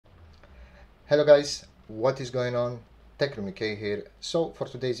Hello guys, what is going on? techroomuk here. So for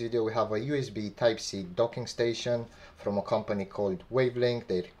today's video we have a USB Type-C docking station from a company called Wavlink.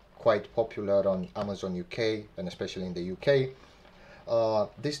 They're quite popular on Amazon UK and especially in the UK.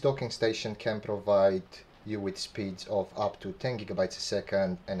 This docking station can provide you with speeds of up to 10 gigabytes a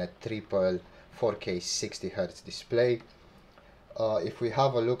second and a triple 4K 60Hz display. If we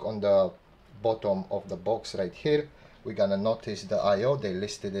have a look on the bottom of the box right here, we're gonna notice the I/O. They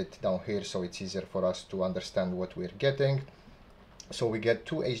listed it down here so it's easier for us to understand what we're getting. So we get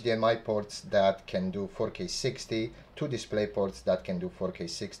two HDMI ports that can do 4K 60, two display ports that can do 4K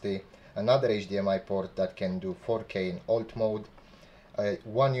 60, another HDMI port that can do 4K in alt mode,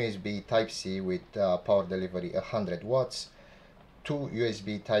 one USB Type-C with power delivery 100 watts, two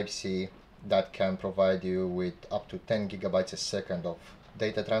USB Type-C that can provide you with up to 10 gigabytes a second of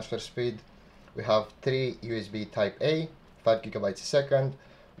data transfer speed. We have three USB Type A, 5 gigabytes a second,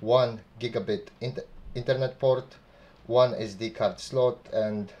 1 gigabit internet port, one SD card slot,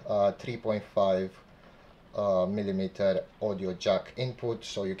 and 3.5 millimeter audio jack input,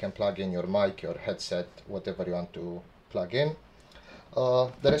 so you can plug in your mic, your headset, whatever you want to plug in. The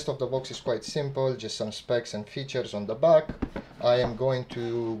rest of the box is quite simple, just some specs and features on the back. I am going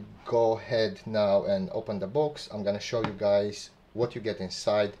to go ahead now and open the box. I'm gonna show you guys what you get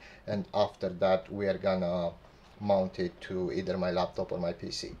inside, and after that we are gonna mount it to either my laptop or my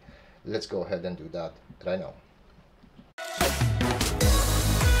PC. Let's go ahead and do that right now.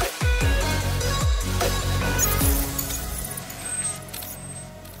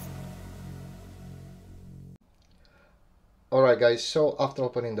 Alright guys, so after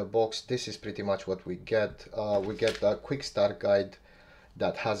opening the box, this is pretty much what we get. We get a quick start guide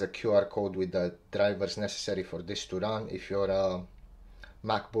that has a QR code with the drivers necessary for this to run. If you're a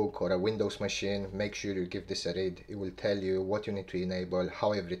MacBook or a Windows machine, make sure you give this a read. It will tell you what you need to enable,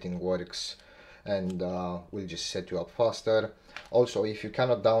 how everything works, and will just set you up faster. Also, if you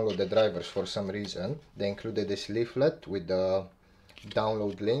cannot download the drivers for some reason, they included this leaflet with the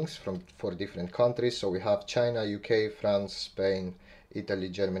download links for different countries. So we have China, UK, France, Spain, Italy,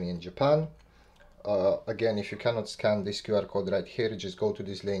 Germany, and Japan. Again, if you cannot scan this QR code right here, just go to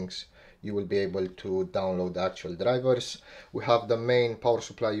these links. You will be able to download the actual drivers. We have the main power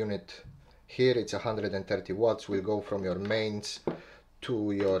supply unit here. It's 130 watts. Will go from your mains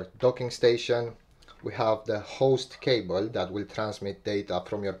to your docking station. We have the host cable that will transmit data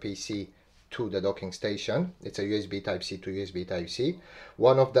from your PC to the docking station. It's a USB Type-C to USB Type-C.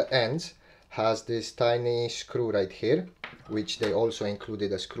 One of the ends has this tiny screw right here, which they also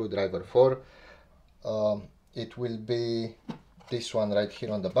included a screwdriver for. It will be this one right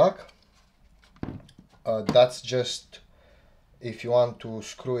here on the back. That's just if you want to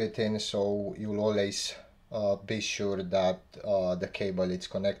screw it in, so you'll always be sure that the cable is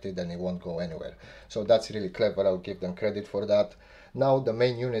connected and it won't go anywhere. So that's really clever. I'll give them credit for that. Now the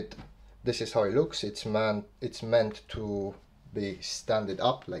main unit, this is how it looks. It's meant to be standing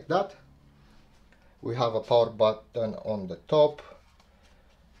up like that. We have a power button on the top.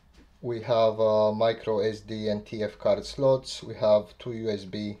 We have micro SD and TF card slots. We have two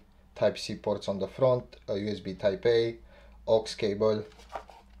USB Type-C ports on the front, a USB Type A, aux cable.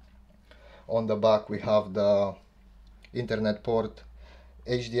 On the back we have the internet port,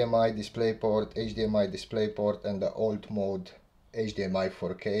 HDMI display port, HDMI display port, and the alt mode HDMI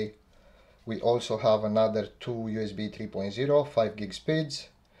 4K. We also have another two USB 3.0 5 gig speeds,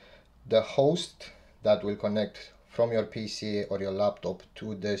 the host that will connect from your PC or your laptop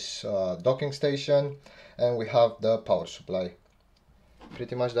to this docking station, and we have the power supply.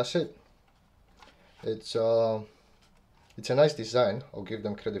 Pretty much that's it. It's a nice design. I'll give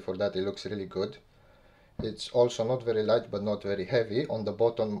them credit for that. It looks really good. It's also not very light but not very heavy. On the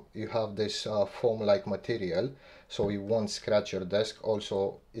bottom you have this foam like material, so it won't scratch your desk.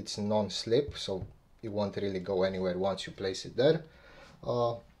 Also it's non-slip, so it won't really go anywhere once you place it there.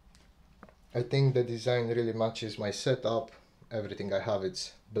 I think the design really matches my setup. Everything I have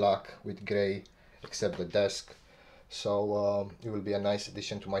is black with grey except the desk, so it will be a nice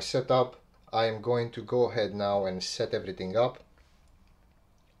addition to my setup. I am going to go ahead now and set everything up.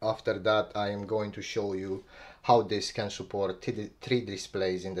 After that I am going to show you how this can support three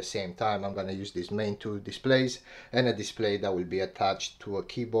displays in the same time. I'm going to use these main two displays and a display that will be attached to a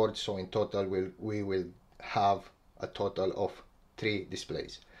keyboard, so in total we will have a total of 3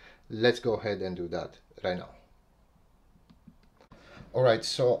 displays. Let's go ahead and do that right now. Alright,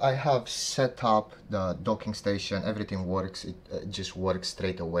 so I have set up the docking station. Everything works. It just works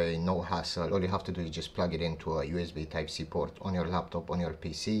straight away, no hassle. All you have to do is just plug it into a USB Type-C port on your laptop, on your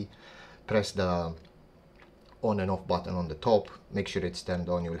PC. Press the on and off button on the top. Make sure it's turned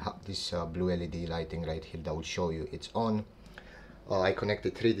on. You'll have this blue LED lighting right here that will show you it's on. I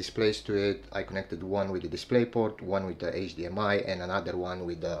connected 3 displays to it. I connected one with the display port, one with the HDMI, and another one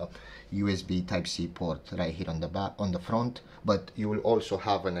with the USB Type-C port right here on the back, on the front. But you will also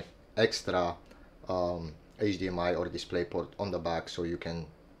have an extra HDMI or display port on the back, so you can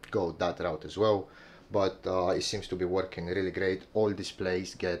go that route as well. But it seems to be working really great. All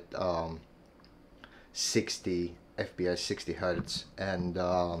displays get 60 FPS, 60 Hertz, and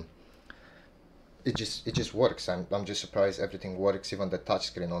it just works. I'm just surprised everything works. Even the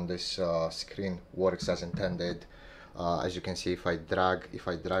touchscreen on this screen works as intended. As you can see, if I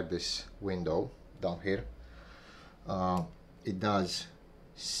drag this window down here, it does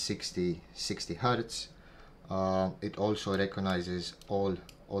 60 Hertz. It also recognizes all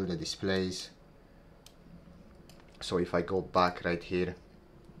the displays. So if I go back right here,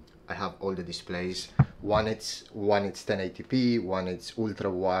 I have all the displays. One it's 1080p, one it's ultra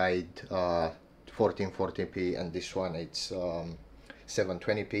wide 1440p, and this one it's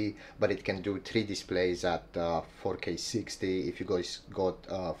 720p, but it can do 3 displays at 4K 60. If you guys got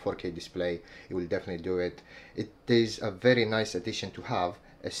 4K display, it will definitely do it. It is a very nice addition to have,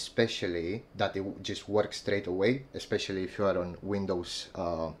 especially that it just works straight away, especially if you are on Windows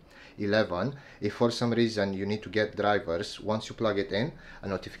 11. If for some reason you need to get drivers, once you plug it in, a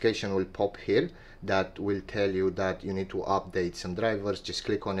notification will pop here that will tell you that you need to update some drivers. Just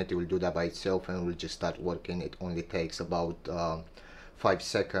click on it, it will do that by itself and it will just start working. It only takes about 5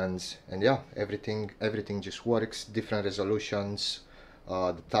 seconds, and yeah, everything just works. Different resolutions,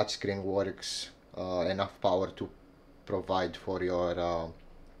 the touchscreen works, enough power to provide for your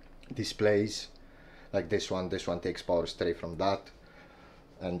displays. Like this one takes power straight from that,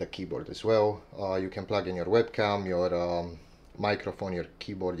 and the keyboard as well. You can plug in your webcam, your microphone, your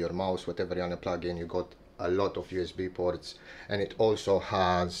keyboard, your mouse, whatever you want to plug in. You got a lot of USB ports, and it also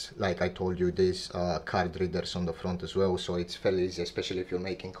has, like I told you, these card readers on the front as well, so it's fairly easy, especially if you're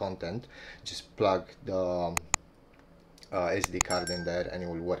making content. Just plug the SD card in there and it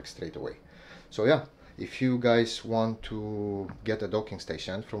will work straight away. So yeah, if you guys want to get a docking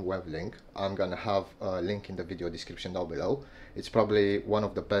station from Wavlink, I'm gonna have a link in the video description down below. It's probably one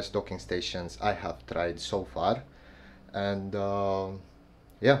of the best docking stations I have tried so far. And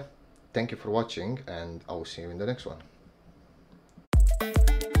yeah, thank you for watching, and I will see you in the next one.